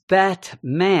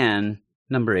Batman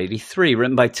number 83,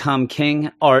 written by Tom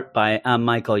King, art by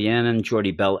Michael Yannon,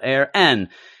 Jordi Belair, and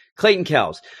Clayton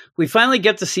Cowles. We finally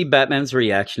get to see Batman's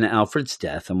reaction to Alfred's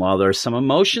death, and while there are some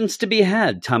emotions to be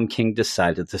had, Tom King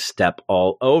decided to step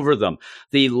all over them.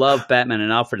 The love Batman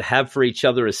and Alfred have for each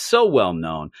other is so well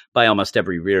known by almost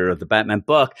every reader of the Batman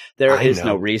book. There is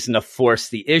no reason to force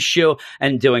the issue,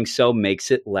 and doing so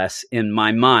makes it less in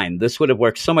my mind. This would have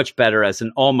worked so much better as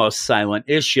an almost silent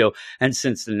issue, and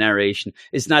since the narration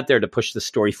is not there to push the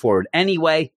story forward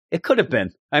anyway, it could have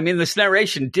been. I mean, this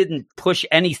narration didn't push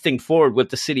anything forward with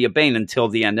the City of Bane until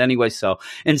the end anyway, so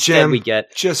instead we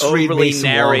get just overly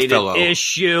narrated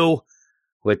issue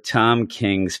with Tom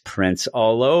King's prints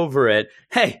all over it.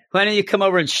 Hey, why don't you come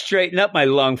over and straighten up, my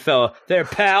Longfellow? There,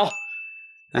 pal.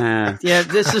 Yeah,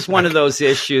 this is one of those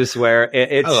issues where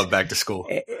it's... I love Back to School.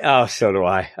 So do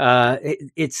I.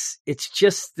 It's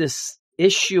just this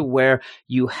issue where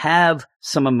you have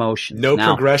some emotion. No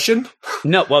progression?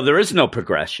 No, well, there is no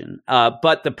progression.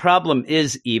 But the problem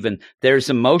is there's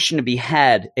emotion to be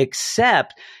had,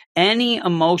 except any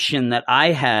emotion that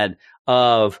I had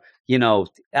of,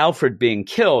 Alfred being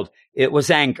killed, it was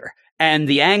anger. And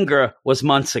the anger was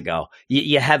months ago.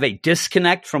 You have a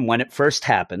disconnect from when it first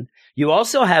happened. You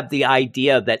also have the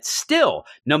idea that still,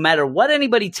 no matter what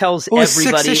anybody tells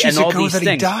everybody and all these things,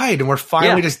 he died, and we're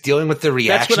finally just dealing with the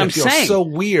reaction. That's what I'm saying. So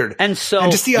weird. And so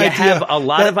just the idea have a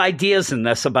lot of ideas in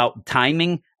this about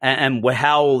timing and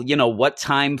how, what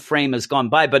time frame has gone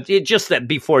by. But just that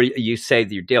before you say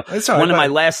your deal, one of my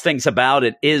last things about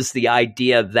it is the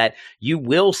idea that you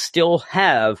will still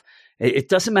have. It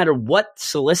doesn't matter what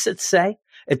solicits say.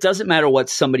 It doesn't matter what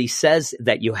somebody says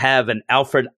that you have an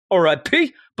Alfred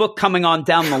R.I.P. book coming on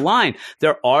down the line.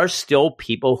 There are still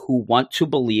people who want to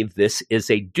believe this is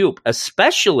a dupe,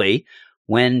 especially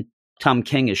when Tom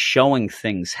King is showing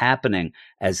things happening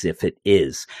as if it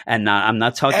is. And I'm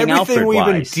not talking Alfred-wise. Everything we've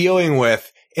been dealing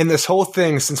with in this whole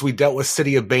thing since we dealt with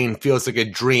City of Bane feels like a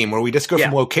dream where we just go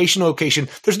from location to location.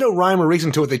 There's no rhyme or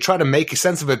reason to it. They try to make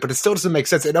sense of it, but it still doesn't make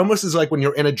sense. It almost is like when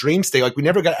you're in a dream state, like we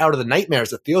never got out of the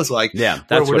nightmares, it feels like. Yeah,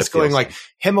 that's we're just going like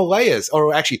Himalayas,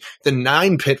 or actually the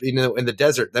Nine Pit, in the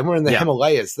desert. Then we're in the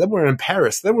Himalayas. Then we're in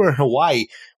Paris. Then we're in Hawaii.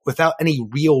 Without any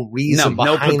real reason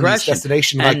behind these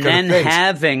destination, and then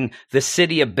having the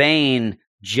City of Bane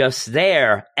just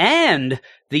there, and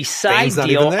the side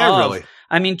deal of. Really.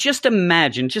 I mean, just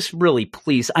imagine, just really,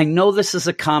 please. I know this is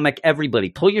a comic. Everybody,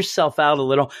 pull yourself out a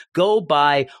little. Go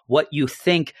by what you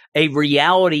think a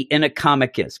reality in a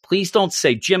comic is. Please don't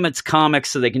say, Jim, it's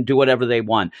comics so they can do whatever they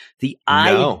want. The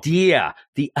idea,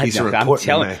 I'm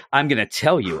going to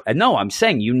tell you. And no, I'm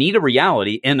saying you need a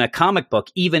reality in a comic book,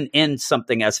 even in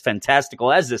something as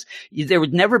fantastical as this. There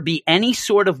would never be any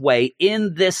sort of way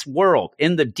in this world,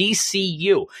 in the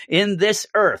DCU, in this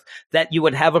earth, that you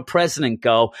would have a president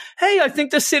go, hey, I think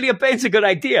the City of Bane's a good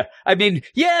idea. I mean,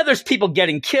 yeah, there's people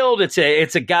getting killed. It's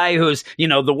a guy who's,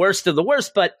 the worst of the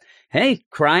worst, but hey,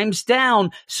 crime's down.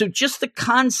 So just the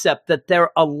concept that they're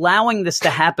allowing this to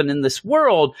happen in this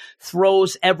world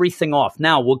throws everything off.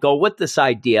 Now, we'll go with this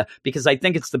idea because I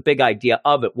think it's the big idea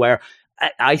of it, where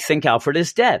I think Alfred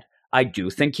is dead. I do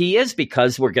think he is,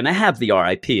 because we're going to have the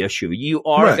RIP issue. You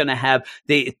are going to have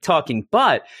the talking,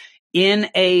 but in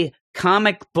a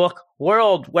comic book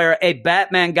world where a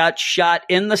Batman got shot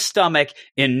in the stomach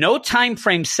in no time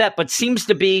frame set, but seems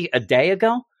to be a day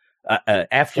ago,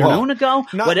 afternoon ago,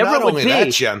 whatever it would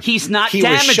be, he's not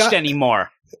damaged anymore.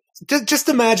 Just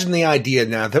imagine the idea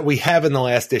now that we have in the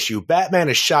last issue. Batman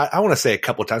is shot, I want to say a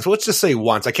couple times. Well, let's just say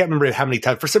once. I can't remember how many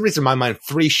times. For some reason in my mind,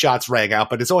 3 shots rang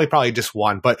out, but it's only probably just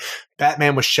one. But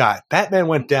Batman was shot. Batman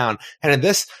went down. And in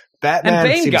this, Batman and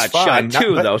Bane got fine. shot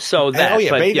too, though. So that,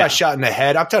 Bane got shot in the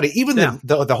head. I'm telling you, even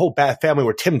the whole Bat family,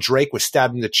 where Tim Drake was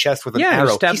stabbed in the chest with an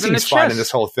arrow, he seems fine in this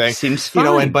whole thing. Seems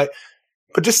fine. But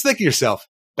just think of yourself.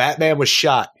 Batman was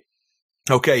shot.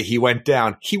 Okay, he went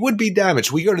down. He would be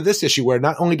damaged. We go to this issue where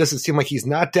not only does it seem like he's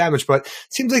not damaged, but it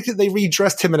seems like they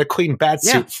redressed him in a clean bat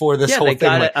suit for this whole thing.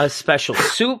 Yeah, they got a special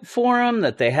suit for him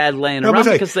that they had laying around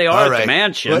because they are at the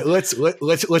mansion.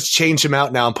 Let's change him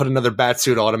out now and put another bat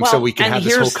suit on him so we can have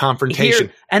this whole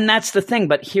confrontation. And that's the thing,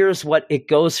 but here's what it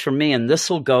goes for me, and this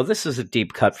is a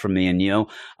deep cut for me and you.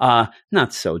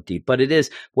 Not so deep, but it is,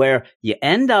 where you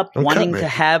end up wanting to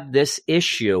have this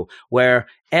issue where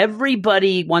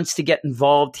everybody wants to get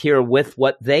involved here with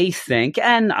what they think.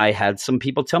 And I had some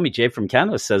people tell me, Jay from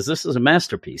Canada says this is a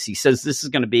masterpiece. He says this is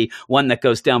going to be one that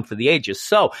goes down for the ages.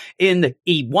 So in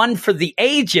the one for the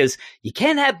ages, you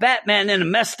can't have Batman in a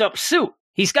messed up suit.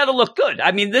 He's got to look good.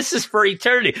 I mean, this is for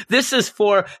eternity. This is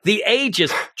for the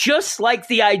ages, just like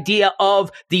the idea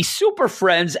of the Super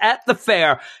Friends at the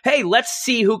fair. Hey, let's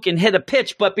see who can hit a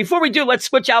pitch. But before we do, let's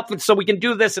switch outfits so we can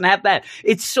do this and have that.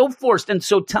 It's so forced. And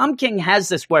so Tom King has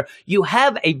this where you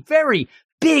have a very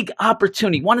big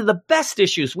opportunity. One of the best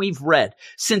issues we've read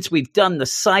since we've done the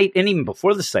site, and even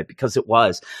before the site, because it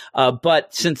was,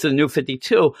 but since the New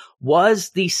 52 was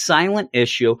the silent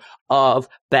issue of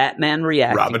Batman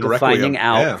reacting to finding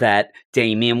out that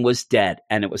Damian was dead.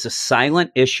 And it was a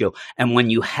silent issue. And when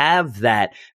you have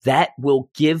that, that will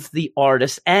give the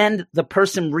artist and the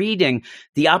person reading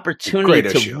the opportunity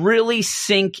to really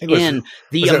sink in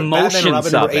the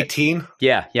emotions of it. 18?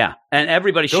 Yeah, yeah. And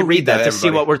everybody should read that to see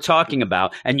what we're talking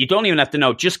about. And you don't even have to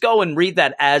know. Just go and read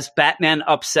that as Batman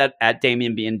upset at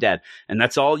Damian being dead. And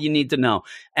that's all you need to know.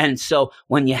 And so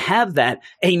when you have that,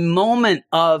 a moment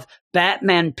of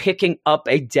Batman picking up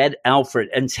a dead Alfred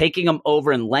and taking him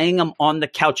over and laying him on the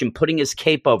couch and putting his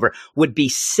cape over would be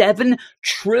 7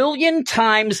 trillion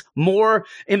times more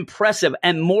impressive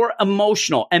and more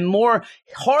emotional and more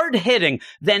hard-hitting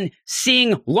than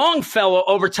seeing Longfellow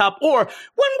over top, or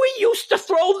when we used to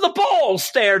throw the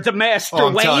balls there to Master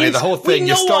Wayne. I'm telling you, the whole thing,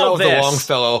 you start out with the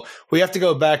Longfellow. We have to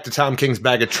go back to Tom King's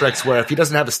Bag of Tricks, where if he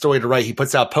doesn't have a story to write, he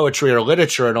puts out poetry or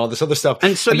literature and all this other stuff.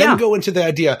 And then go into the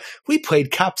idea, we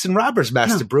played cops and robbers,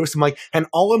 Master Bruce. I'm like, and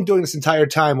all I'm doing this entire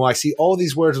time while I see all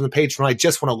these words on the page when I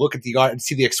just want to look at the art and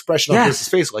see the expression on Bruce's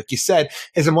face, like you said,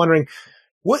 is I'm wondering,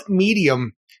 what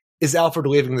medium is Alfred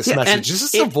leaving this message?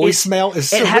 Is this a voicemail?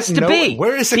 Is it has to be.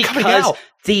 Where is it coming out?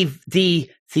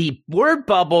 The word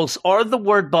bubbles are the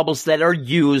word bubbles that are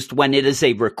used when it is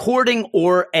a recording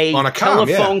or a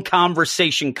telephone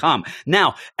conversation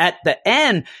Now, at the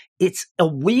end, it's a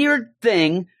weird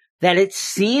thing that it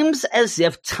seems as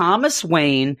if Thomas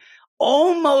Wayne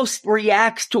almost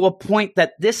reacts to a point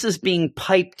that this is being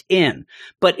piped in,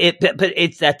 but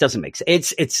that doesn't make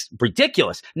sense. It's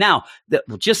ridiculous. Now,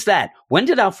 just that. When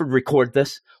did Alfred record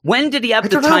this? When did he have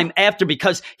the time after?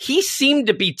 Because he seemed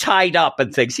to be tied up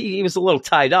and things. He was a little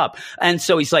tied up. And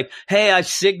so he's like, hey, I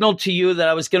signaled to you that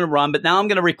I was going to run, but now I'm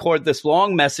going to record this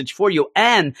long message for you.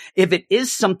 And if it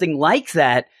is something like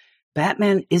that,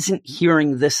 Batman isn't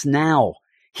hearing this now.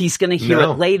 He's going to hear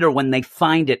it later when they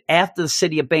find it after the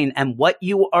City of Bane. And what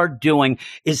you are doing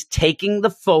is taking the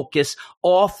focus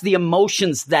off the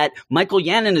emotions that Michael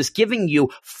Yannon is giving you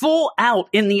full out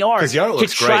in the art to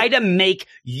try to make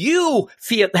you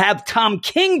have Tom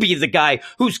King be the guy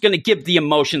who's going to give the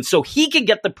emotion so he can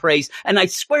get the praise. And I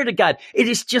swear to God, it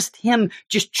is just him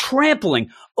just trampling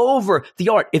over the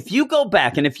art. If you go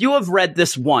back and if you have read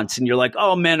this once and you're like,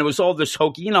 oh man, it was all this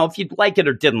hokey, if you'd like it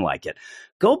or didn't like it,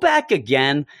 go back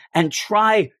again and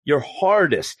try your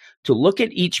hardest to look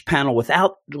at each panel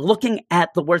without looking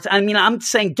at the words. I mean, I'm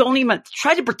saying don't even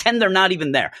try to pretend they're not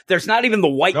even there. There's not even the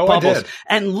white bubbles.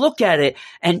 And look at it.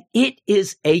 And it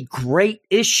is a great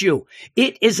issue.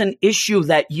 It is an issue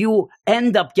that you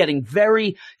end up getting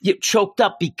very choked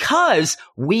up because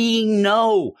we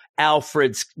know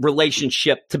Alfred's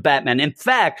relationship to Batman. In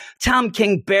fact, Tom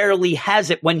King barely has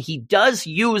it. When he does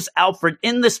use Alfred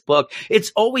in this book,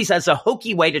 it's always as a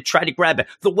hokey way to try to grab it.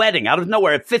 The wedding, out of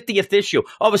nowhere, at 50th issue,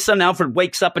 all of a sudden Alfred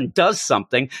wakes up and does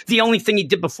something. The only thing he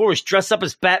did before was dress up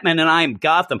as Batman and I Am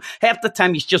Gotham. Half the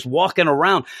time he's just walking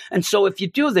around. And so if you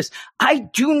do this, I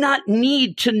do not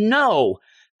need to know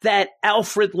that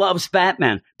Alfred loves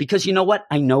Batman, because you know what?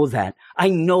 I know that.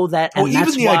 And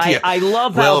that's why I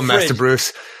love Alfred. Well, Master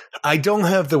Bruce, I don't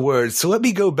have the words, so let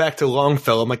me go back to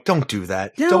Longfellow. I'm like, don't do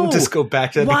that. No. Don't just go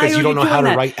back to that because you don't know how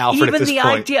to write Alfred at this point. Even the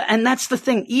idea, and that's the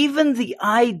thing, even the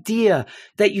idea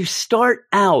that you start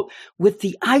out with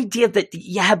the idea that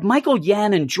you have Michael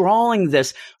Yannon drawing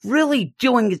this, really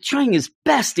trying his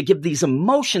best to give these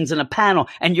emotions in a panel,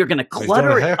 and you're going to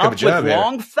clutter it up with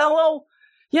Longfellow?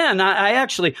 Yeah, and I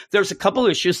actually, there's a couple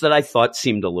issues that I thought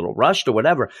seemed a little rushed or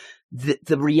whatever.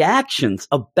 The reactions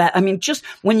of just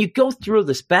when you go through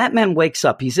this, Batman wakes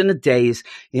up, he's in a daze,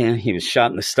 he was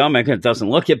shot in the stomach, and it doesn't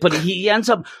look it, but he ends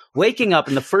up waking up,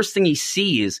 and the first thing he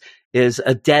sees is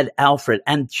a dead Alfred,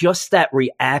 and just that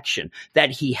reaction that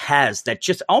he has that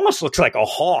just almost looks like a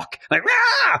hawk, like,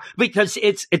 Rah! Because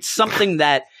it's something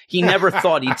that he never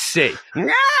thought he'd see.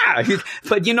 Rah!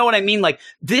 But you know what I mean? Like,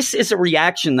 this is a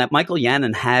reaction that Michael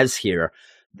Yannon has here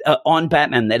on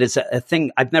Batman that is a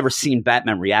thing. I've never seen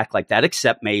Batman react like that,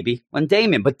 except maybe when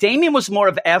Damian. But Damian was more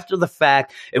of after the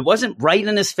fact. It wasn't right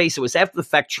in his face. It was after the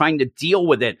fact, trying to deal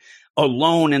with it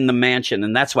alone in the mansion.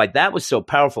 And that's why that was so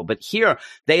powerful. But here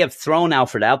they have thrown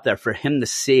Alfred out there for him to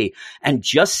see, and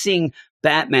just seeing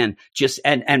Batman just,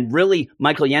 and really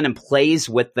Michael Yannon plays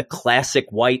with the classic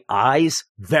white eyes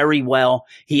very well.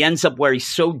 He ends up where he's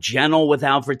so gentle with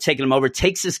Alfred, taking him over,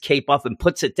 takes his cape off and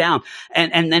puts it down.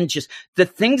 And then just the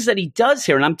things that he does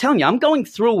here. And I'm telling you, I'm going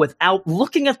through without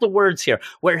looking at the words here,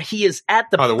 where he is at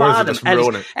the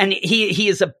bottom and he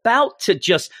is about to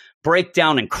just break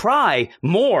down and cry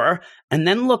more, and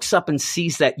then looks up and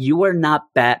sees that You Are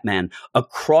Not Batman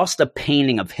across the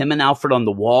painting of him and Alfred on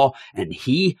the wall, and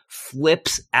he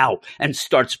flips out and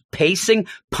starts pacing,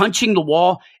 punching the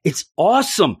wall. It's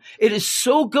awesome. It is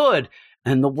so good.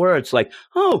 And the words like,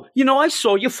 oh, I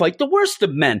saw you fight the worst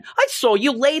of men. I saw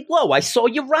you laid low. I saw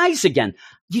you rise again.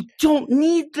 You don't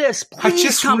need this. Please, I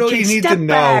just really need to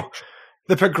know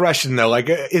the progression, though. Like,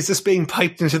 is this being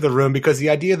piped into the room? Because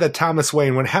the idea that Thomas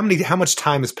Wayne, how much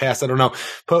time has passed, I don't know.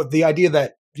 But the idea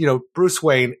that, Bruce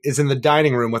Wayne is in the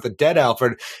dining room with a dead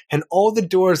Alfred, and all the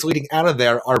doors leading out of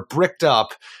there are bricked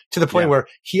up to the point where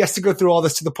he has to go through all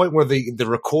this, to the point where the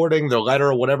recording, the letter,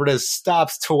 or whatever it is,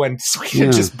 stops to when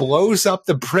Sweden just blows up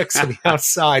the bricks on the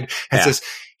outside and says,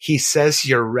 he says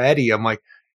you're ready. I'm like,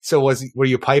 so were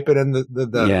you piping in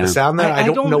the sound there? I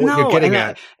don't know what you're getting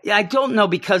at. I don't know,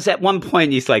 because at one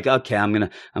point he's like, okay, I'm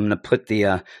gonna put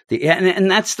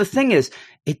and that's the thing is,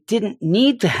 it didn't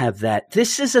need to have that.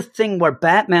 This is a thing where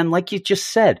Batman, like you just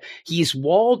said, he's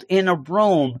walled in a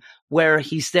room where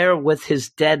he's there with his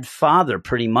dead father,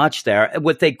 pretty much there,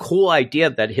 with a cool idea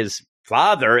that his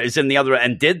father is in the other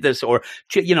and did this, or,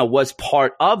 was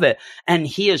part of it. And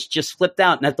he has just flipped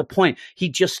out. And at the point, he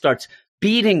just starts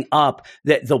beating up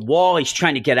the wall. He's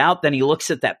trying to get out. Then he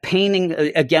looks at that painting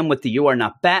again with the You Are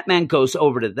Not Batman, goes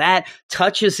over to that,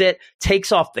 touches it,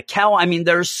 takes off the cowl. I mean,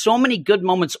 there's so many good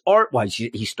moments art-wise.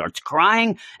 He starts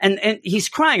crying, and he's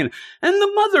crying. And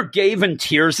the mother gave in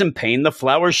tears and pain the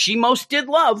flowers she most did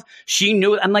love. She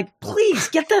knew it. I'm like, please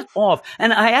get that off.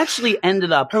 And I actually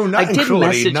ended up. Oh, not in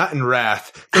cruelty, not in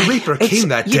wrath. The Reaper came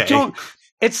that day.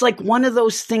 It's like one of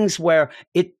those things where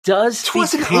it does become,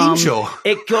 an angel.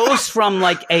 It goes from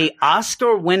like a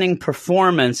Oscar-winning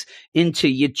performance into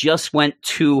you just went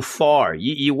too far.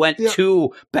 You went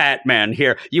too Batman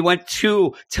here. You went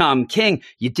too Tom King.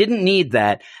 You didn't need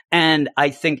that. And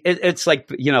I think it's like,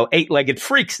 eight-legged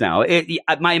freaks now.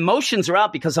 My emotions are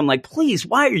out because I'm like, please,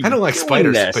 why are you doing this? I don't like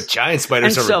spiders, but giant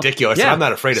spiders are ridiculous. Yeah. I'm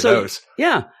not afraid of those.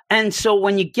 Yeah. And so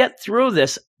when you get through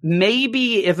this,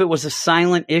 maybe if it was a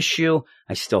silent issue,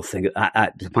 I still think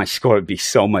my score would be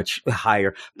so much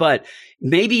higher. But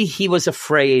maybe he was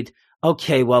afraid,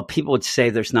 okay, well, people would say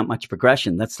there's not much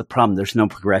progression. That's the problem. There's no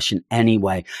progression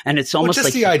anyway. And it's almost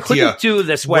like he couldn't do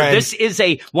this, where this is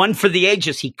a one for the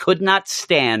ages. He could not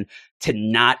stand to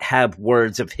not have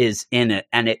words of his in it,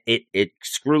 and it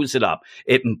screws it up.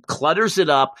 It clutters it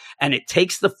up, and it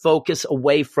takes the focus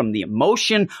away from the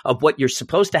emotion of what you're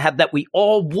supposed to have that we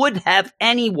all would have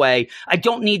anyway. I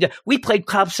don't need to. We played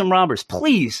Cops and Robbers.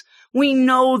 Please. We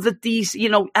know that these,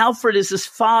 Alfred is his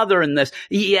father in this.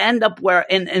 You end up where,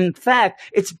 in fact,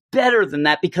 it's better than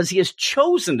that because he has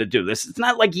chosen to do this. It's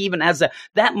not like he even has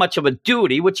that much of a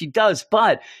duty, which he does,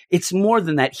 but it's more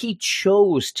than that. He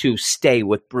chose to stay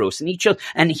with Bruce,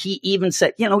 and he even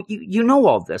said, you know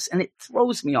all this, and it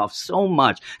throws me off so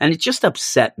much, and it just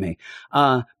upset me.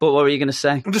 But what were you going to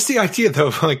say? Just the idea,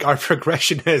 though, like our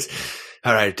progression is,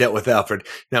 all right, dealt with Alfred.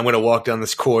 Now I'm going to walk down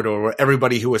this corridor where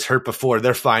everybody who was hurt before,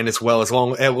 they're fine as well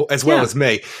as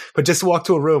me. But just walk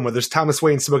to a room where there's Thomas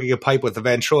Wayne smoking a pipe with the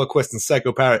ventriloquist and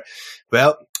Psycho Parrot.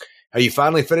 Well, are you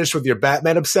finally finished with your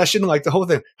Batman obsession? Like the whole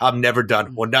thing. I'm never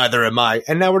done. Well, neither am I.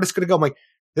 And now we're just going to go. I'm like,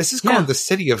 this is called the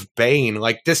City of Bane.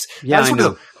 Like this. Yeah, I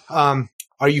know.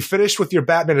 Are you finished with your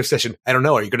Batman obsession? I don't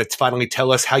know. Are you going to finally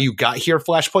tell us how you got here,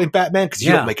 Flashpoint Batman? Because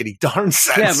you don't make any darn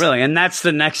sense. Yeah, really. And that's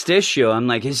the next issue. I'm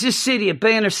like, is this City of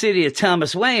Bane or City of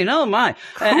Thomas Wayne? Oh, my.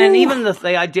 And even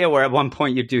the idea where at one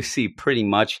point you do see pretty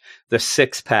much the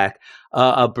six-pack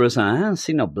of Bruce. I don't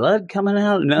see no blood coming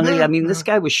out. This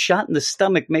guy was shot in the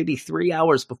stomach maybe 3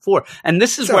 hours before. And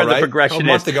this is where the progression is.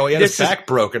 A month ago, he had his back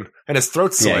broken and his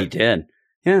throat slit. Yeah, he did.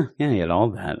 Yeah, he had all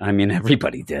that. I mean,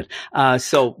 everybody did.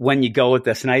 So when you go with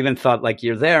this, and I even thought like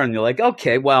you're there and you're like,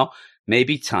 okay, well,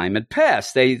 maybe time had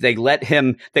passed. They drugged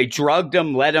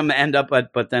him, let him end up,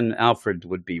 but then Alfred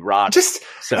would be rotten.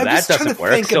 I'm that doesn't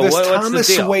work. Think of this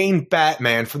Thomas Wayne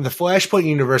Batman from the Flashpoint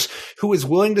universe who is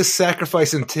willing to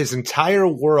sacrifice his entire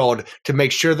world to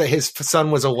make sure that his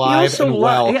son was alive and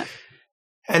well. Yeah.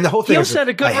 And the whole thing. He also had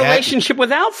a good relationship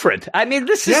with Alfred. I mean,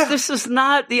 this is not this is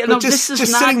not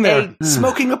sitting there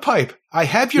smoking a pipe. I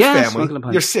have your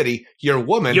family, your city, your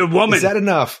woman. Your woman. Is that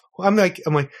enough? I'm like,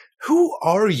 who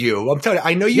are you? I'm telling you,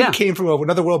 I know you came from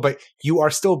another world, but you are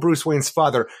still Bruce Wayne's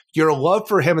father. Your love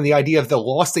for him and the idea of the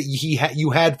loss that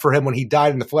you had for him when he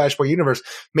died in the Flashpoint universe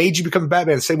made you become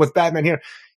Batman. Same with Batman here.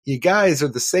 You guys are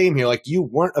the same here. Like, you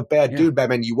weren't a bad dude,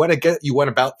 Batman. You went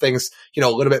about things, a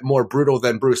little bit more brutal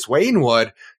than Bruce Wayne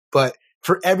would, but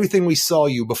for everything we saw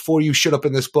you before you showed up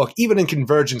in this book, even in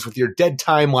Convergence with your dead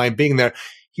timeline being there,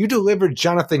 you delivered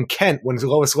Jonathan Kent when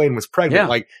Lois Lane was pregnant.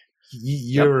 Like,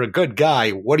 you're a good guy.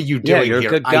 What are you doing you're here?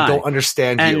 A good guy. I don't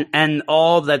understand you. And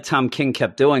all that Tom King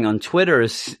kept doing on Twitter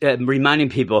is reminding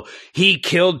people, he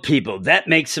killed people. That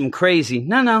makes him crazy.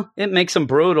 No, it makes him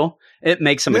brutal. It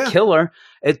makes him a killer.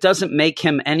 It doesn't make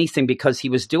him anything because he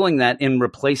was doing that in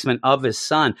replacement of his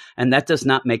son, and that does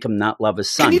not make him not love his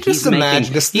son. Can you just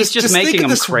imagine this? He's just making think of him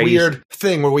this crazy. Weird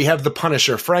thing where we have the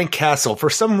Punisher, Frank Castle. For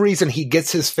some reason, he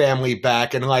gets his family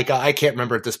back, and I can't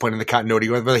remember at this point in the continuity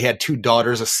whether he had 2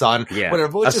 daughters, a son,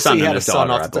 whatever. Let's just say he had a son.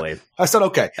 I believe. I said,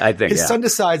 okay. I think his son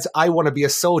decides, I want to be a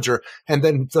soldier, and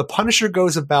then the Punisher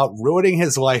goes about ruining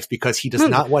his life because he does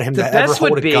not want him to ever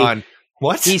hold a gun.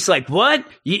 What? He's like, what?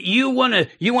 You want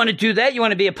to do that? You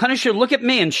want to be a Punisher? Look at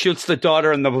me, and shoots the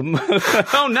daughter in the.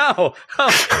 Oh no!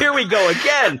 Oh, here we go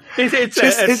again. It's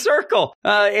a circle. He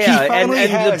finally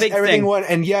has the big everything.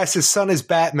 And yes, his son is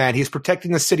Batman. He's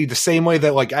protecting the city the same way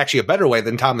that, actually, a better way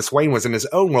than Thomas Wayne was in his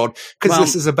own world, because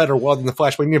this is a better world than the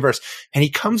Flashpoint universe. And he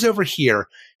comes over here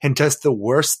and does the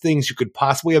worst things you could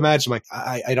possibly imagine. Like,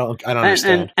 I don't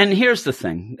understand. And here's the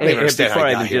thing. Before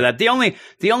I even do that,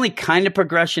 the only kind of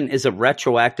progression is a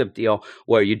retroactive deal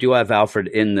where you do have Alfred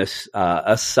in this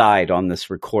aside on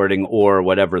this recording or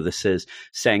whatever this is,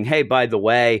 saying, hey, by the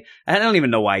way, I don't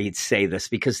even know why he'd say this,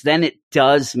 because then it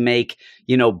does make,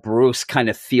 Bruce kind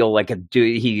of feel like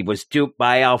he was duped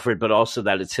by Alfred, but also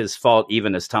that it's his fault,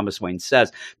 even as Thomas Wayne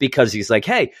says, because he's like,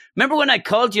 hey, remember when I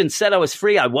called you and said I was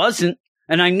free? I wasn't.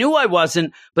 And I knew I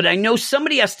wasn't, but I know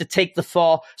somebody has to take the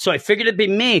fall, so I figured it'd be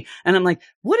me. And I'm like,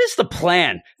 what is the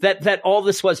plan that all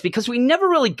this was? Because we never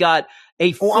really got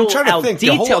a full out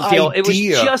detailed deal. It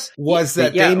was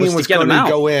that Damian was going to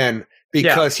go in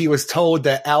because he was told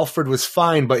that Alfred was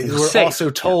fine, but we were also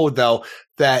told, though,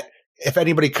 that if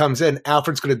anybody comes in,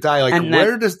 Alfred's going to die. Like,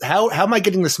 how am I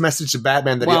getting this message to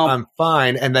Batman that I'm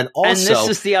fine? And then also, and this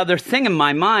is the other thing in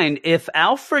my mind. If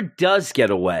Alfred does get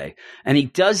away and he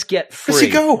does get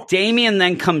free, Damian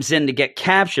then comes in to get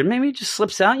captured. Maybe he just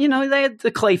slips out. They had the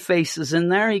clay faces in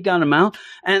there. He got him out.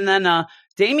 And then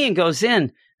Damian goes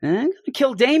in and I'm going to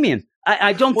kill Damian.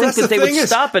 I don't think that they would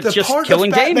stop at just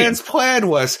killing Damian. Batman's plan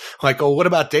was like, what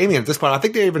about Damian at this point? I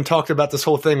think they even talked about this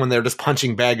whole thing when they were just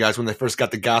punching bad guys when they first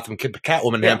got the Gotham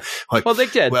Catwoman. Him. Like, well, they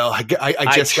did. Well,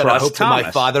 I just got to hope that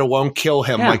my father won't kill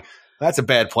him. Like, that's a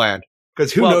bad plan.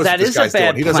 Because who knows what this guy's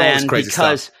doing? He does all this crazy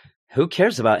stuff. Who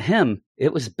cares about him?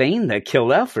 It was Bane that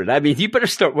killed Alfred. I mean, you better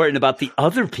start worrying about the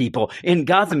other people in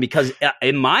Gotham, because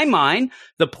in my mind,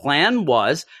 the plan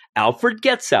was Alfred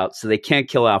gets out, so they can't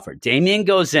kill Alfred. Damian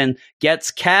goes in,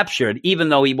 gets captured, even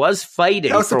though he was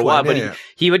fighting for a while, but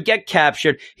he would get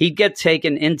captured. He'd get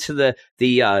taken into the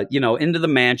into the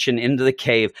mansion, into the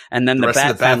cave, and then the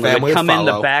Bat family would come in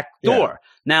the back door.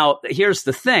 Now, here's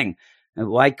the thing.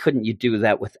 Why couldn't you do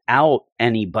that without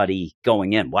anybody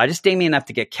going in? Why does Damian have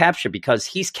to get captured? Because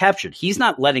he's captured. He's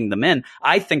not letting them in.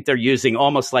 I think they're using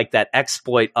almost like that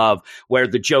exploit of where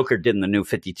the Joker did in the New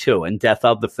 52 and Death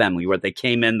of the Family, where they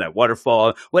came in, that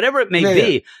waterfall, whatever it may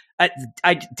be.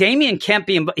 Damian can't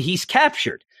be, he's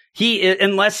captured.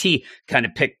 Unless he kind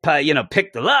of picked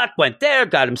the lock, went there,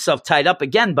 got himself tied up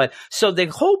again. But so the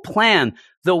whole plan,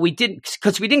 though we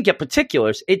didn't get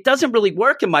particulars, it doesn't really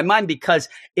work in my mind, because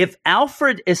if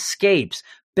Alfred escapes,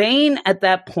 Bane at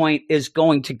that point is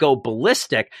going to go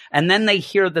ballistic, and then they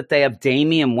hear that they have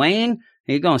Damian Wayne.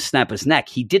 He's going to snap his neck.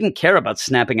 He didn't care about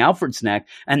snapping Alfred's neck,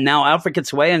 and now Alfred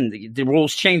gets away, and the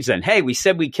rules change then. Hey, we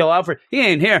said we'd kill Alfred. He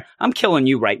ain't here. I'm killing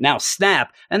you right now.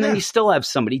 Snap. And then you still have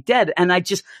somebody dead. And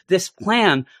this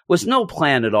plan was no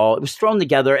plan at all. It was thrown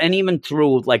together, and even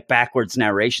through like backwards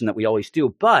narration that we always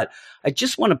do. But I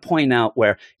just want to point out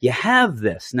where you have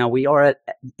this. Now, we are at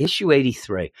issue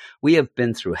 83. We have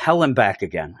been through hell and back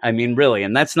again. I mean, really.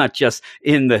 And that's not just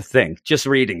in the thing, just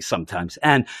reading sometimes.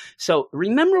 And so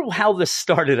remember how this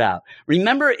started out.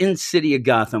 Remember in City of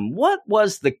Gotham, what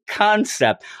was the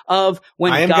concept of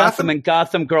when Gotham and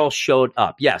Gotham Girl showed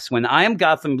up? Yes, when I Am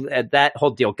Gotham, that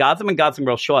whole deal, Gotham and Gotham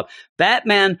Girl show up.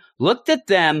 Batman looked at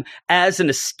them as an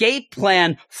escape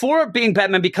plan for being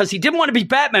Batman, because he didn't want to be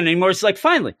Batman anymore. He's like,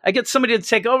 finally, I get somebody to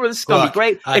take over. This is going to be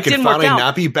great. I can finally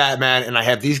not be Batman, and I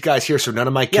have these guys here, so none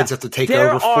of my kids have to take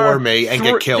over for me and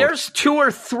get killed. There's 2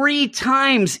 or 3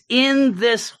 times in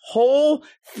this whole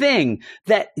thing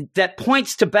that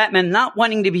points to Batman not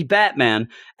wanting to be Batman,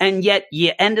 and yet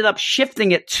you ended up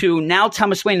shifting it to now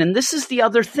Thomas Wayne. And this is the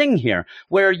other thing here,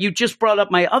 where you just brought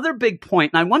up my other big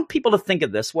point, and I want people to think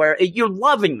of this, where you're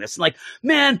loving this, like,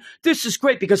 man, this is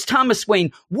great because Thomas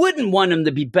Wayne wouldn't want him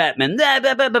to be Batman.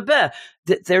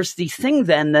 There's the thing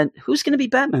then that who's going to be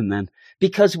Batman then?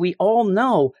 Because we all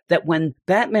know that when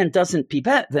Batman doesn't be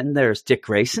Batman, there's Dick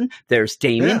Grayson, there's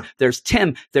Damian, there's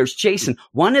Tim, there's Jason.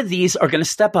 One of these are going to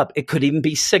step up. It could even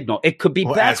be Signal. It could be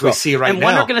Batgirl. As we see right and now,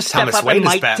 one are going to step Thomas up Wayne and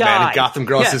is might Batman die. and Gotham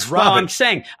Girls is Robin.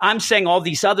 Well, I'm saying all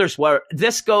these others where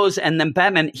this goes and then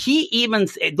Batman, he even,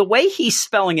 the way he's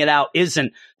spelling it out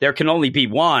isn't there can only be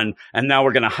one and now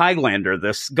we're going to Highlander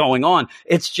this going on.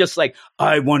 It's just like,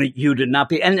 I wanted you to not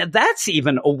be. And that's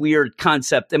even a weird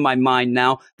concept in my mind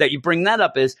now that you bring that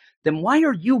up is, then why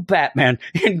are you Batman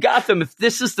in Gotham if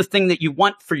this is the thing that you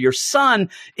want for your son?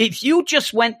 If you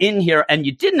just went in here and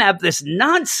you didn't have this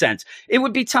nonsense, it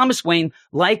would be Thomas Wayne,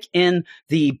 like in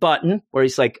The Button, where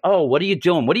he's like, oh, what are you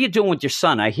doing? What are you doing with your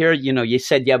son? I hear, you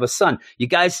said you have a son. You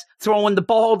guys throwing the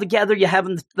ball together? You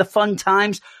having the fun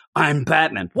times? I'm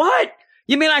Batman. What?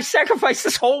 You mean I sacrificed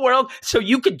this whole world so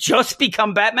you could just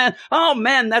become Batman? Oh,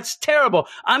 man, that's terrible.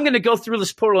 I'm going to go through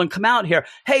this portal and come out here.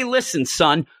 Hey, listen,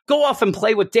 son, go off and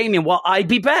play with Damian while I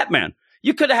be Batman.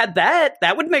 You could have had that.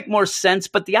 That would make more sense.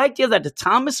 But the idea that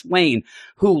Thomas Wayne,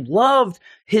 who loved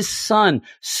his son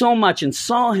so much and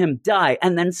saw him die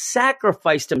and then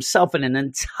sacrificed himself in an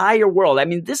entire world. I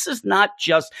mean, this is not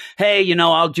just, hey,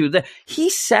 I'll do that. He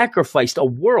sacrificed a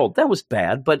world. That was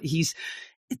bad, but he's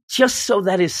just so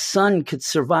that his son could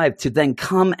survive, to then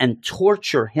come and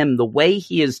torture him the way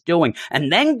he is doing, and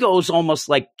then goes almost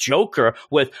like Joker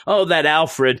with, oh, that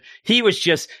Alfred, he was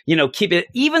just, keep it.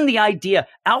 Even the idea,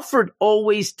 Alfred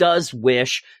always does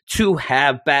wish to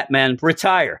have Batman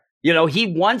retire. He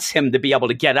wants him to be able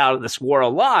to get out of this war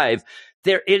alive.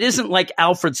 It isn't like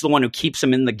Alfred's the one who keeps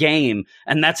him in the game,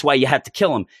 and that's why you had to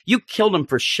kill him. You killed him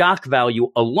for shock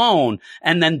value alone,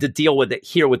 and then to deal with it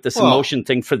here with this emotion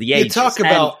thing for the ages. You talk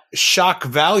about shock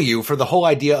value for the whole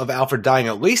idea of Alfred dying.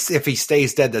 At least if he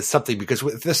stays dead, that's something, because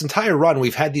with this entire run,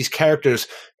 we've had these characters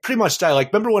pretty much die.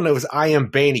 Like, remember when it was I Am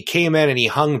Bane? He came in and he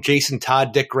hung Jason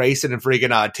Todd, Dick Grayson, and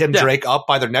freaking Tim Drake up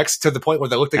by their necks to the point where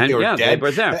they looked like they were dead. They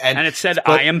were there. And it said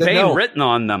I Am Bane written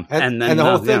on them. And the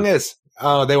whole thing is,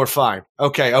 oh, they were fine.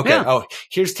 Okay. Yeah. Oh,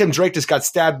 here's Tim Drake just got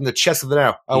stabbed in the chest with an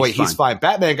arrow. Oh, he's fine.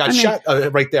 Batman got shot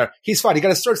right there. He's fine. He got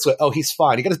his throat slit. Oh, he's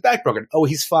fine. He got his back broken. Oh,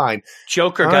 he's fine.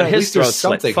 Joker got his throat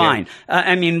slit. Fine.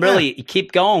 Really,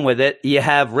 keep going with it. You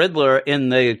have Riddler in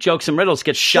the Jokes and Riddles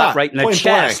get shot right in the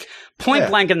chest. Point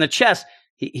blank in the chest.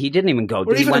 He didn't even go.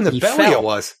 Or even in the belly it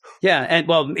was. Yeah. And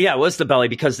it was the belly,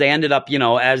 because they ended up,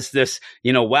 as this,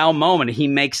 wow moment. He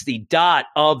makes the dot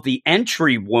of the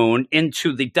entry wound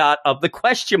into the dot of the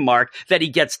question mark that he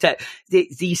gets to.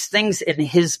 These things in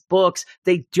his books,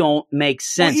 they don't make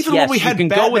sense. Well, even when we had you can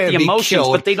Batman go with the emotions,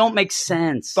 but they don't make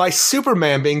sense. By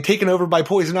Superman being taken over by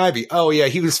Poison Ivy. Oh, yeah,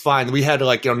 he was fine. We had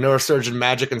neurosurgeon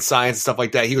magic and science and stuff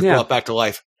like that. He was brought back to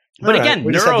life. But again,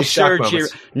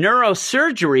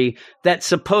 neurosurgery that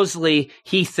supposedly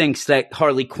he thinks that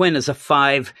Harley Quinn is a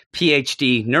 5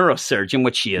 PhD neurosurgeon,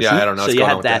 which she isn't. Yeah, I don't know. So you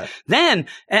had that. Then,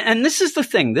 and this is the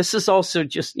thing. This is also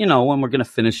just, when we're going to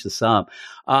finish this up,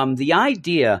 the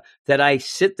idea that I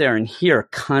sit there and hear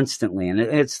constantly, and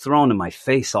it's thrown in my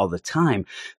face all the time.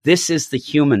 This is the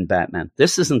human Batman.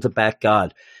 This isn't the Bat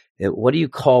God. What do you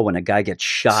call when a guy gets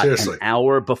shot an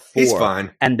hour before He's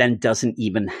fine. and then doesn't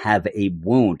even have a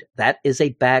wound? That is a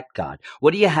Bat God.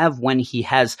 What do you have when he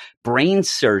has brain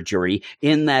surgery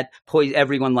in that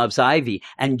Everyone Loves Ivy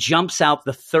and jumps out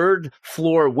the 3rd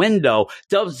floor window,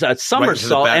 does a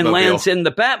somersault and lands in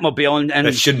the Batmobile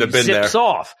and shouldn't have been zips there.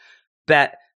 off?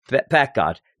 Bat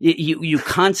God. You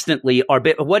constantly are.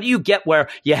 What do you get where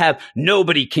you have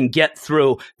nobody can get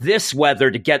through this weather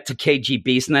to get to KG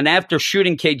Beast, and then after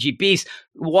shooting KG Beast,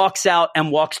 walks out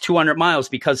and walks 200 miles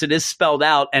because it is spelled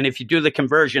out. And if you do the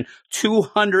conversion,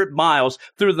 200 miles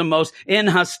through the most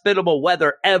inhospitable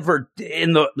weather ever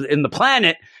in the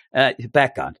planet,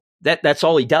 Bat God. That's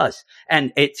all he does.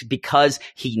 And it's because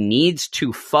he needs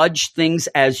to fudge things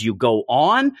as you go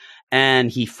on,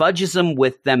 and he fudges them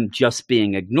with them just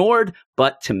being ignored.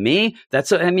 But to me,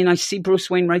 I see Bruce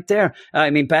Wayne right there.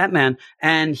 Batman,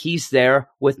 and he's there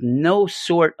with no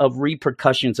sort of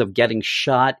repercussions of getting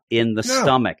shot in the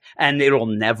stomach. And it'll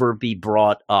never be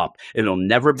brought up. It'll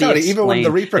never be explained. Even with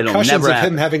the repercussions of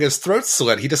him having his throat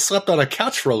slit, he just slept on a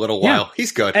couch for a little while.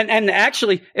 He's good. And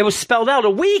actually, it was spelled out a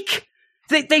week.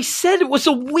 They said it was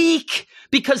a week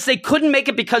because they couldn't make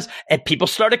it because people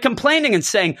started complaining and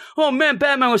saying, oh man,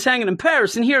 Batman was hanging in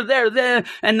Paris and here, there.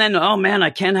 And then, oh man, I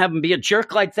can't have him be a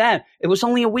jerk like that. It was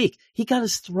only a week. He got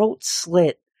his throat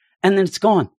slit and then it's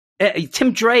gone.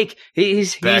 Tim Drake,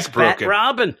 he's Bat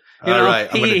Robin. You know, all right,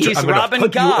 he's Robin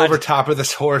put God. You over top of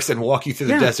this horse and walk you through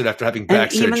the desert after having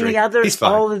back surgery. Even the others,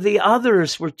 all of the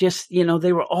others were just,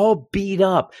 they were all beat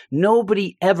up.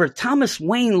 Nobody ever. Thomas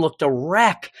Wayne looked a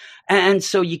wreck, and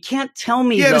so you can't tell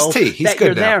me though that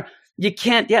you're there. You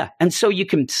can't, And so you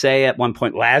can say at one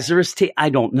point, Lazarus T. I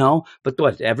don't know, but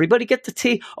what? Everybody get the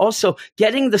T. Also,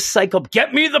 getting the psycho.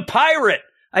 Get me the pirate.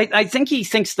 I think he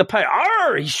thinks the pirate.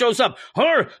 Arr! He shows up.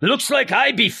 Arr! Looks like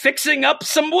I be fixing up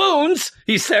some wounds.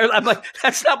 He's there. I'm like,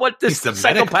 that's not what this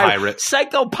psycho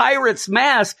pirate's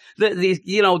mask.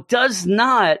 Does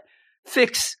not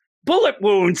fix bullet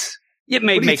wounds. It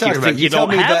may make you think you don't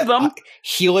have them.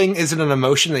 Healing isn't an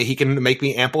emotion that he can make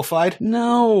me amplified?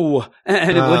 No.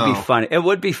 And it would be funny. It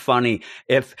would be funny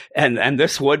if, and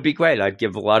this would be great. I'd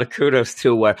give a lot of kudos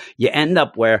to where you end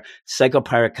up where Psycho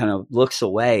Pirate kind of looks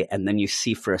away and then you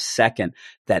see for a second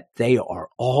that they are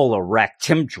all erect.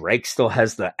 Tim Drake still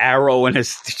has the arrow in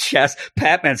his chest.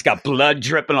 Batman's got blood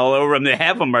dripping all over him.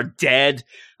 Half of them are dead.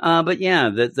 But yeah,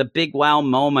 the big wow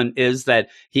moment is that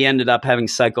he ended up having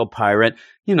Psycho Pirate,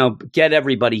 get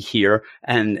everybody here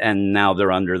and now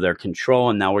they're under their control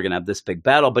and now we're going to have this big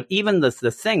battle. But even the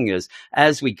thing is,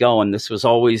 as we go, and this was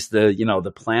always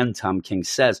the plan Tom King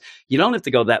says, you don't have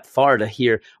to go that far to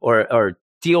hear or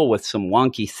deal with some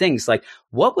wonky things like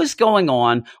what was going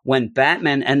on when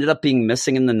Batman ended up being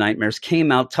missing in the nightmares,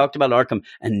 came out, talked about Arkham,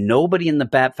 and nobody in the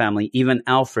Bat family, even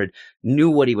Alfred, knew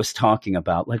what he was talking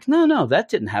about. Like, no, that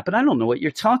didn't happen. I don't know what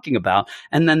you're talking about.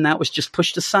 And then that was just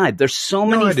pushed aside. There's so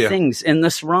many things in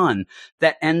this run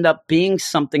that end up being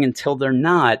something until they're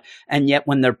not. And yet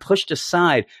when they're pushed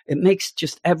aside, it makes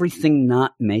just everything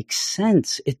not make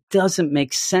sense. It doesn't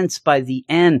make sense by the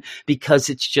end because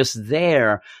it's just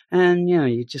there. And,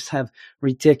 you just have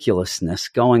ridiculousness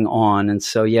going on. And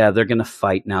so, they're going to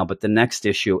fight now. But the next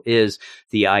issue is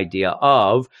the idea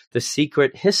of the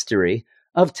secret history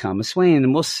of Thomas Wayne.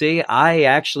 And we'll see. I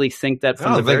actually think that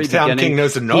from the very beginning. Tom King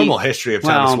knows the normal history of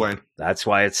Thomas Wayne. That's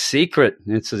why it's secret.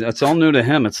 It's all new to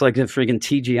him. It's like a freaking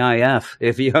TGIF.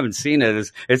 If you haven't seen it,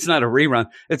 it's not a rerun.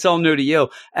 It's all new to you.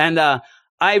 And,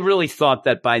 I really thought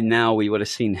that by now we would have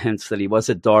seen hints that he was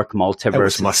a dark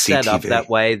multiverse set up that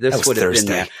way. This would have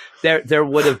been there. There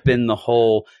would have been the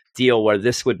whole deal where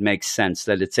this would make sense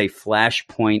that it's a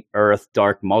Flashpoint Earth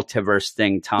dark multiverse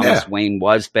thing. Thomas Wayne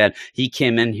was bad. He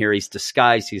came in here. He's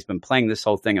disguised. He's been playing this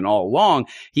whole thing, and all along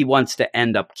he wants to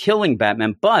end up killing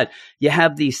Batman. But you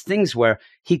have these things where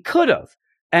he could have.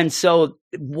 And so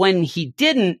when he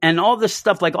didn't and all this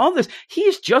stuff, like all this,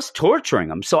 he's just torturing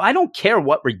him. So I don't care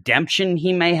what redemption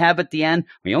he may have at the end.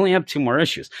 We only have 2 more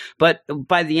issues. But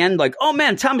by the end, like, oh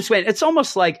man, Thomas Wayne, it's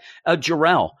almost like a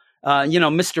Jor-El.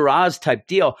 Mr. Oz type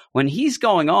deal. When he's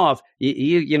going off,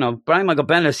 Brian Michael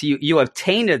Bendis, you have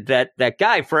tainted that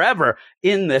guy forever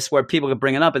in this where people can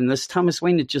bring it up. And this Thomas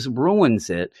Wayne, it just ruins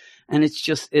it. And it's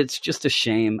just a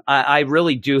shame. I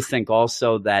really do think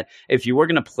also that if you were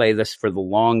going to play this for the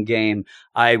long game,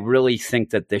 I really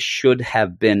think that this should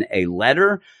have been a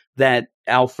letter that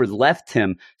Alfred left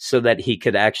him so that he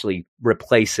could actually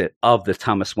replace it of the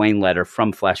Thomas Wayne letter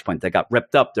from Flashpoint that got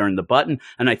ripped up during the button.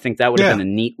 And I think that would have been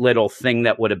a neat little thing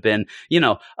that would have been,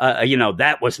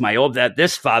 that was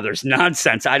this father's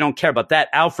nonsense. I don't care about that.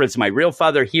 Alfred's my real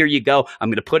father. Here you go. I'm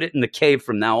going to put it in the cave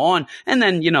from now on. And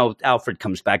then, Alfred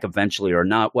comes back eventually or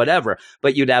not, whatever.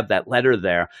 But you'd have that letter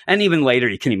there. And even later,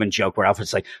 you can even joke where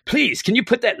Alfred's like, please, can you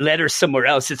put that letter somewhere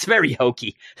else? It's very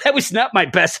hokey. That was not my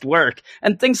best work.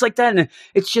 And things like that. And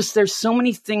it's just, there's so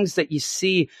many things that you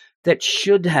see that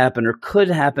should happen or could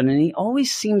happen. And he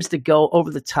always seems to go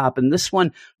over the top. And this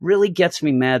one really gets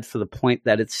me mad for the point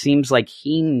that it seems like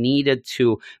he needed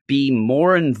to be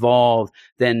more involved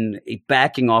than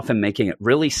backing off and making it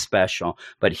really special.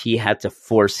 But he had to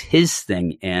force his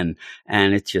thing in,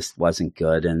 and it just wasn't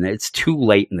good. And it's too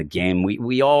late in the game.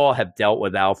 We all have dealt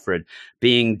with Alfred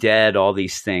being dead, all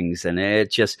these things. And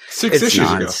it just, it's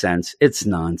nonsense. It's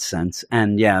nonsense.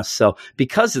 And so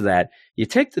because of that, you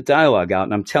take the dialogue out,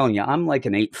 and I'm telling you, I'm like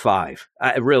an 8.5.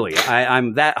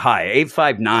 I'm that high,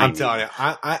 8.59. I'm telling you,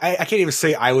 I can't even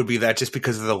say I would be that just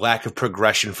because of the lack of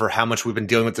progression for how much we've been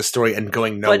dealing with the story and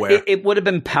going nowhere. But it would have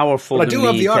been powerful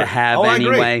to me to have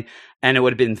anyway. And it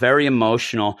would have been very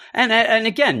emotional. And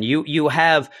again, you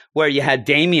have where you had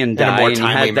Damian die. And a more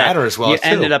timely matter as well, you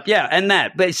ended up, and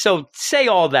that. But so say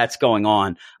all that's going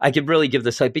on, I could really give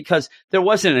this like, because there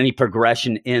wasn't any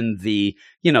progression in the,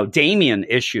 Damian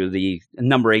issue, the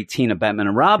number 18 of Batman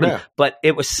and Robin, but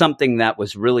it was something that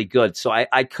was really good. So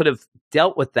I could have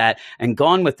dealt with that and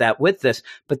gone with that with this,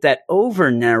 but that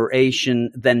over narration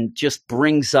then just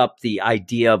brings up the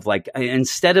idea of like,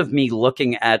 instead of me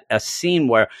looking at a scene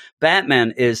where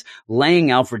Batman is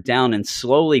laying Alfred down and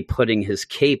slowly putting his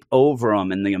cape over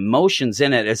him and the emotions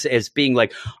in it as being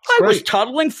like, I was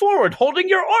toddling forward, holding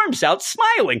your arms out,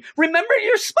 smiling. Remember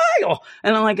your smile.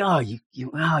 And I'm like,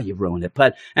 you ruined it.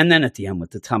 But, and then at the end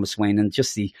with the Thomas Wayne and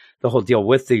just the whole deal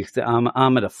with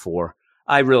I'm at a 4.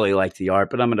 I really like the art,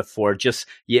 but I'm at a 4. Just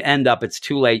it's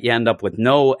too late. You end up with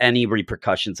any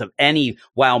repercussions of any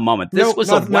wow moment. This was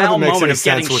a wow moment of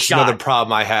getting shot. Another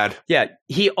problem I had. Yeah,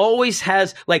 he always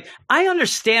has. Like, I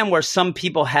understand where some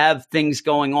people have things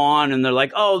going on, and they're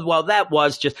like, "Oh, well, that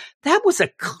was a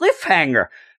cliffhanger."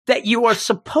 That you are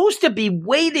supposed to be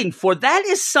waiting for. That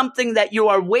is something that you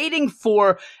are waiting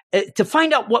for to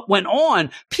find out what went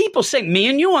on. People say, me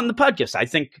and you on the podcast, I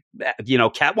think,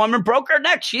 Catwoman broke her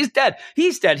neck. She's dead.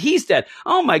 He's dead. He's dead.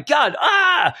 Oh my God.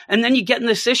 And then you get in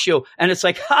this issue and it's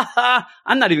like,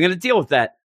 I'm not even going to deal with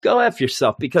that. Go F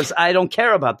yourself because I don't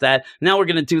care about that. Now we're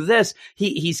going to do this.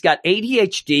 He's got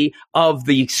ADHD of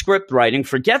the script writing,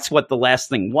 forgets what the last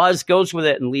thing was, goes with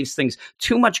it and leaves things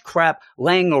too much crap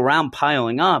laying around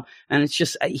piling up. And it's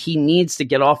just, he needs to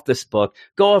get off this book,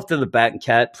 go off to the Bat and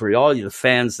Cat for all you the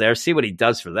fans there, see what he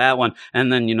does for that one.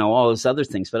 And then, all those other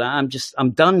things. But I'm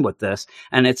done with this.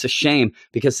 And it's a shame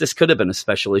because this could have been a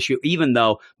special issue, even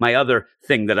though my other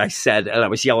thing that I said, and I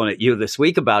was yelling at you this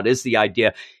week about is the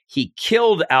idea he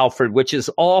killed Alfred, which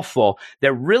is awful.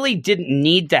 That really didn't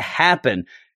need to happen.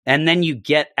 And then you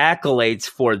get accolades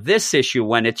for this issue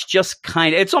when it's just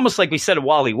it's almost like we said at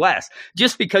Wally West.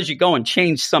 Just because you go and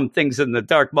change some things in the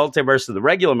dark multiverse or the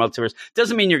regular multiverse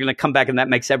doesn't mean you're going to come back and that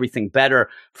makes everything better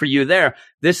for you there.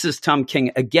 This is Tom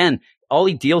King. Again, all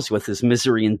he deals with is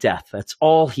misery and death. That's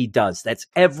all he does. That's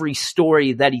every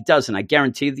story that he does. And I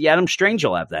guarantee you the Adam Strange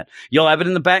will have that. You'll have it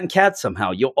in the Bat and Cat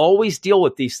somehow. You'll always deal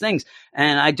with these things.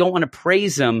 And I don't want to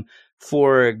praise him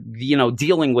for,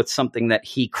 dealing with something that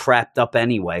he crapped up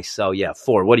anyway. So yeah,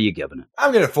 4. What are you giving it?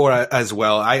 I'm going to 4 as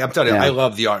well. I'm telling you, I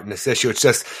love the art in this issue. It's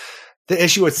just the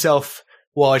issue itself.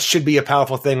 Well, it should be a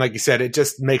powerful thing. Like you said, it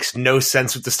just makes no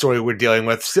sense with the story we're dealing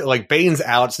with. Like, Bane's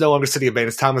out. It's no longer City of Bane.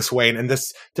 It's Thomas Wayne. And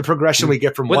the progression we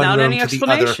get from one room to the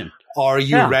other. Are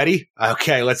you ready?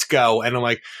 Okay, let's go. And I'm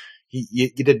like, you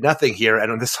did nothing here.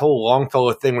 And this whole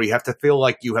Longfellow thing where you have to feel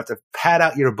like you have to pad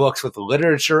out your books with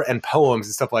literature and poems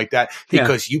and stuff like that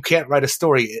because you can't write a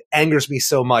story. It angers me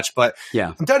so much. But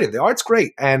I'm telling you, the art's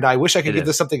great. And I wish I could give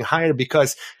this something higher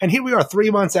because, and here we are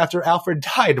 3 months after Alfred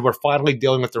died. We're finally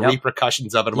dealing with the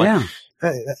repercussions of it. I'm like,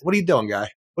 hey, what are you doing, guy?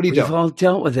 What are you doing? We've all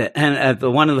dealt with it. And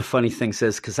one of the funny things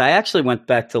is, because I actually went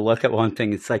back to look at one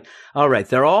thing, it's like, all right,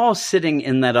 they're all sitting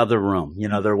in that other room.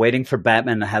 They're waiting for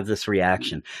Batman to have this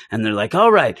reaction. And they're like,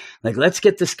 all right, like, let's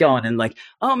get this going. And like,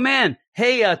 oh man,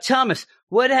 hey, Thomas,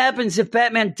 what happens if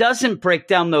Batman doesn't break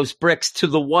down those bricks to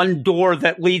the one door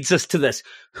that leads us to this?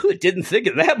 Who didn't think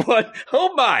of that one?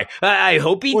 Oh my, I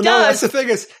hope he does. No, that's the thing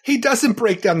is, he doesn't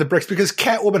break down the bricks because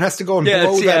Catwoman has to go and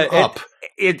blow them up.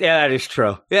 That is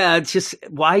true. Yeah, it's just,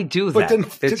 why do that? But then,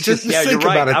 just think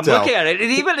about it, I'm looking at it. It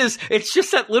even is, it's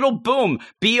just that little boom,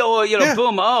 B-O,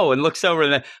 boom, oh, and looks over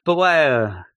and but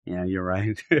why, yeah, you're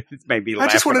right. It's made me laugh.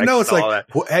 I just want to know, it's like,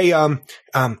 hey,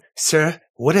 sir,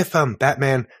 what if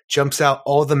Batman jumps out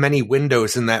all the many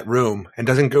windows in that room and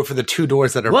doesn't go for the 2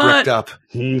 doors that are bricked up?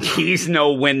 He's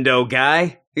no window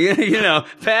guy.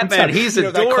 Batman, he's a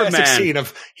doorman. That classic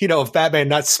scene of Batman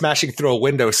not smashing through a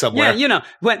window somewhere. Yeah,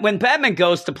 when Batman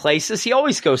goes to places, he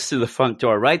always goes through the front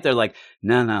door, right? They're like,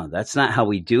 no, that's not how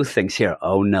we do things here.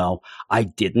 Oh no, I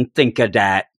didn't think of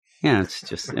that. Yeah, it's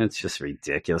just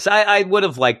ridiculous. I would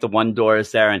have liked the one door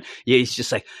is there, and he's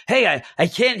just like, hey, I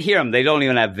can't hear him. They don't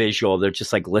even have visual. They're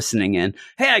just like listening in.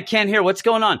 Hey, I can't hear. What's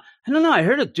going on? I don't know. I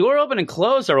heard a door open and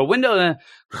close or a window.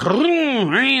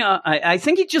 I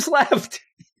think he just left.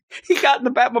 He got in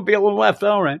the Batmobile and left.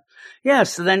 All right. Yeah.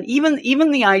 So then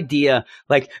even the idea,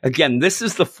 like, again, this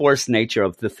is the forced nature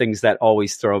of the things that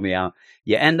always throw me out.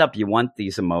 You want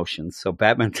these emotions. So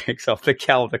Batman takes off the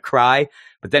cowl to cry,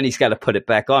 but then he's got to put it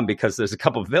back on because there's a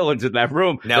couple of villains in that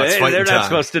room. Now it's they're not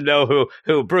supposed to know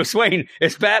who Bruce Wayne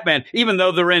is Batman, even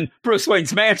though they're in Bruce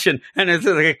Wayne's mansion and it's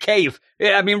like a cave.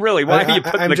 Yeah, I mean, really, why are you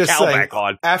putting the cowl back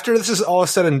on? After this is all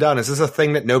said and done, is this a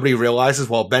thing that nobody realizes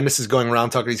while Bendis is going around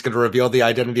talking he's going to reveal the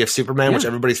identity of Superman, which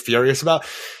everybody's furious about?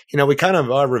 We kind of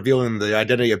are revealing the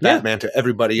identity of Batman to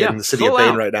everybody in the City of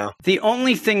Bane right now. The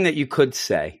only thing that you could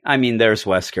say, I mean, there's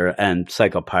Wesker and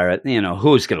Psycho Pirate,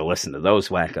 who's going to listen to those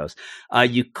wackos?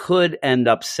 you could end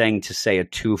up saying to, say, a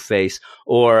Two-Face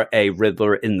or a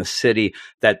Riddler in the city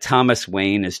that Thomas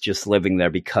Wayne is just living there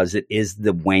because it is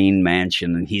the Wayne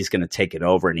mansion and he's going to take it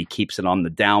over and he keeps it on the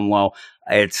down low.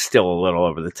 It's still a little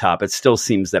over the top. It still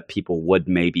seems that people would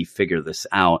maybe figure this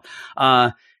out.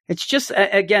 It's just,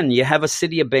 again, you have a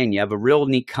City of Bane. You have a real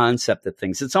neat concept of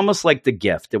things. It's almost like The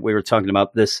Gift that we were talking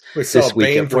about this week.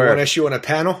 Bane for one issue on a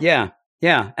panel? Yeah.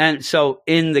 Yeah. And so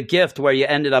in The Gift, where you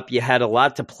ended up, you had a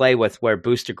lot to play with where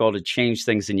Booster Gold had changed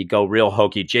things and you go real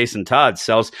hokey. Jason Todd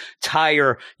sells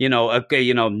tire,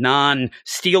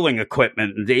 non-stealing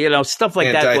equipment, stuff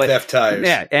like that. Anti-theft tires.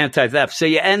 Yeah, anti-theft. So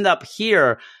you end up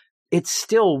here. It's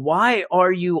still, why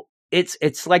are you...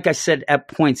 It's like I said at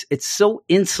points, it's so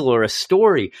insular a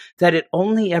story that it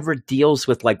only ever deals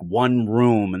with like one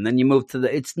room and then you move to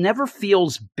it never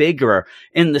feels bigger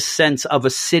in the sense of a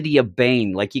City of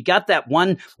Bane. Like you got that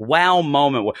one wow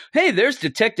moment where, hey, there's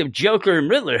Detective Joker and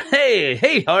Riddler.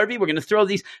 Hey, Harvey, we're going to throw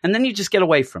these. And then you just get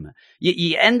away from it.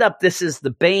 You end up, this is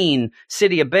the Bane,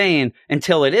 City of Bane,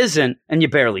 until it isn't, and you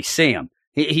barely see him.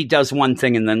 He does one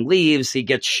thing and then leaves. He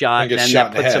gets shot and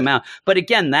that puts him out. But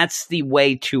again, that's the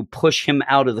way to push him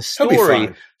out of the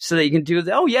story so that you can do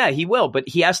that. Oh, yeah, he will. But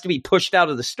he has to be pushed out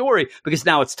of the story because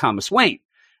now it's Thomas Wayne.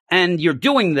 And you're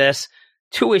doing this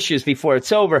 2 issues before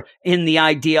it's over. In the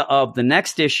idea of the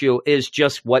next issue is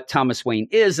just what Thomas Wayne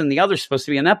is. And the other's supposed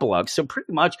to be an epilogue. So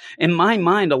pretty much in my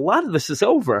mind, a lot of this is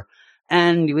over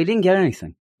and we didn't get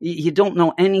anything. You don't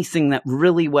know anything that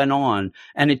really went on,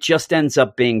 and it just ends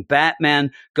up being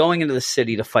Batman going into the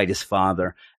city to fight his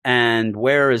father. And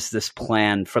where is this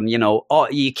plan from,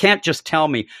 you can't just tell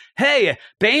me, hey,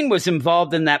 Bane was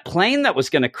involved in that plane that was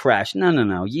going to crash.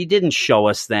 No. You didn't show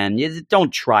us then. You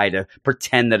don't try to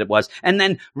pretend that it was. And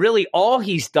then really all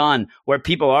he's done where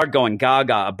people are going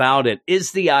gaga about it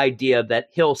is the idea that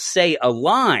he'll say a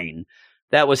line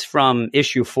that was from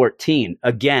issue 14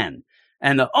 again.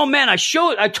 And, oh, man, I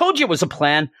told you it was a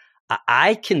plan.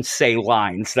 I can say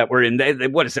lines that were in there.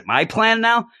 What is it, my plan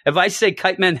now? If I say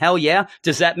Kite Man, hell yeah,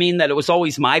 does that mean that it was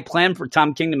always my plan for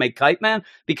Tom King to make Kite Man?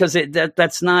 Because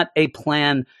that's not a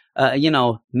plan,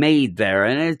 made there.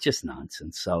 And it's just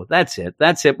nonsense. So that's it.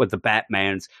 That's it with the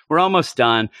Batmans. We're almost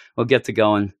done. We'll get to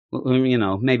going.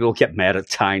 Maybe we'll get mad at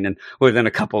Tynan within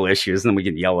a couple issues and then we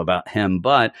can yell about him.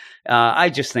 But I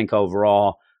just think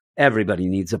overall, everybody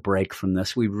needs a break from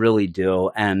this. We really do.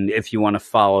 And if you want to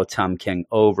follow Tom King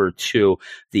over to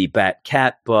the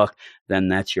Bat-Cat book, then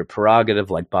that's your prerogative,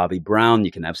 like Bobby Brown.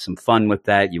 You can have some fun with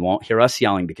that. You won't hear us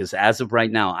yelling because as of right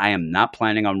now, I am not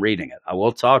planning on reading it. I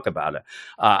will talk about it.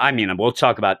 We'll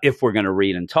talk about if we're going to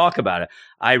read and talk about it.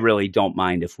 I really don't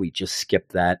mind if we just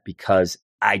skip that because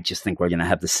I just think we're going to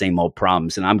have the same old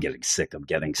problems, and I'm getting sick of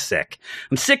getting sick.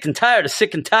 I'm sick and tired of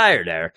sick and tired, Eric.